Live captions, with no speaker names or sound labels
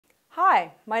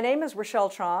Hi, my name is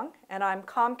Rachelle Chong, and I'm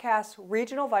Comcast's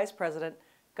Regional Vice President,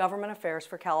 Government Affairs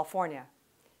for California.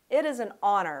 It is an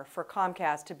honor for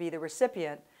Comcast to be the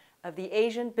recipient of the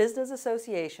Asian Business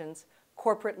Association's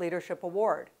Corporate Leadership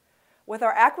Award. With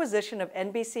our acquisition of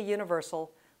NBC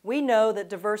Universal, we know that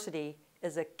diversity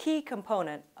is a key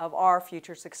component of our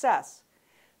future success.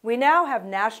 We now have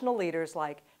national leaders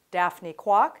like Daphne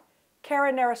Kwok,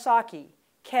 Karen Narasaki,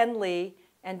 Ken Lee,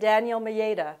 and Daniel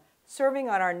Maeda serving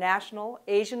on our National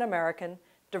Asian American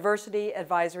Diversity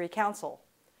Advisory Council.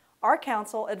 Our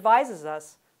council advises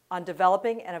us on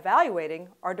developing and evaluating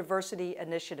our diversity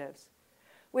initiatives.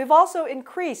 We've also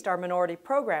increased our minority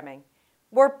programming.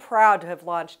 We're proud to have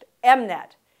launched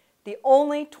MNet, the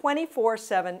only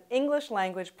 24/7 English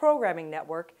language programming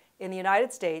network in the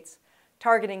United States,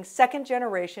 targeting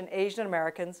second-generation Asian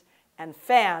Americans and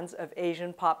fans of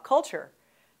Asian pop culture.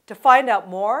 To find out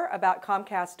more about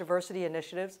Comcast's diversity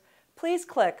initiatives, please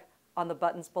click on the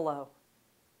buttons below.